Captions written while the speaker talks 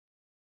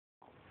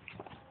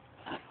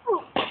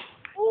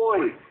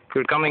boy.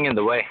 You're coming in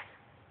the way.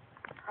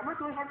 I'm not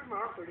going hard for my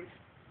arm, Freddie.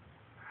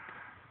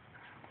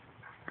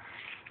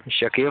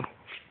 Shook you.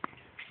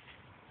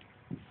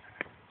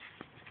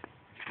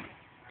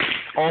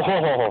 Oh,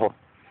 ho, ho, ho.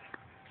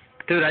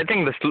 Dude, I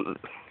think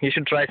you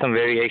should try some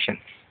variation.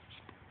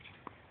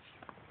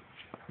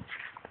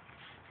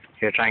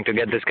 You're trying to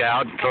get this guy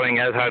out, throwing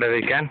as hard as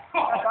he can.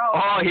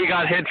 Oh, he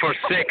got hit for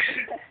 6.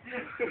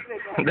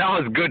 That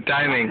was good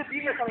timing.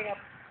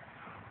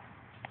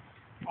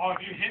 Oh,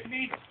 if you hit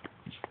me,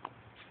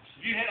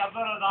 if you hit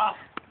Abdullah.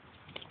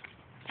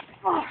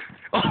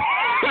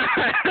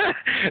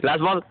 Last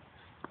ball.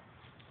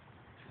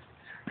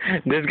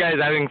 This guy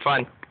is having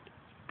fun.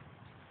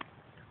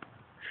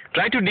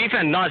 Try to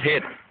defend, not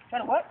hit. Try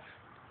to what?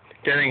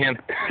 Telling him.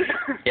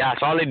 Yeah,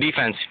 solid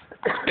defense.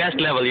 Test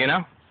level, you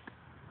know?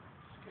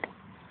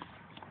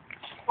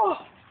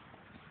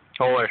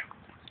 Over.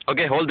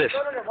 Okay, hold this.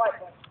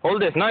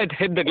 Hold this. No, it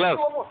hit the glove.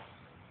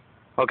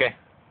 Okay.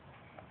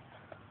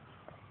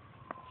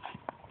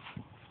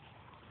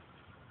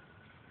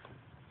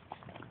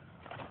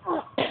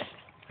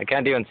 I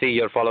can't even see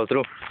your follow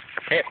through.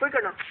 Hey.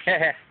 Quicker now. Hey,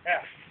 hey.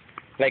 Yeah.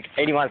 Like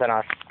 80 miles an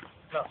hour.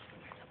 No.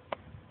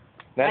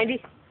 Then?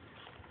 90.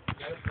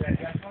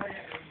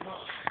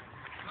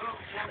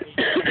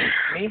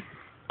 Me?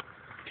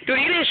 Dude,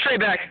 he did straight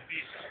back.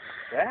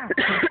 Yeah.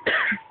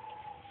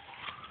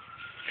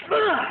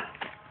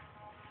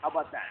 How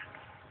about that?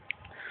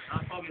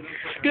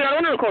 Dude, I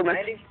want to record, man.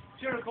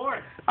 Sure,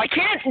 record. I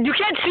can't. You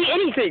can't see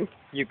anything.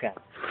 You can.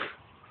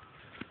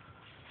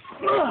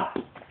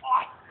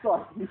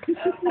 Sorry.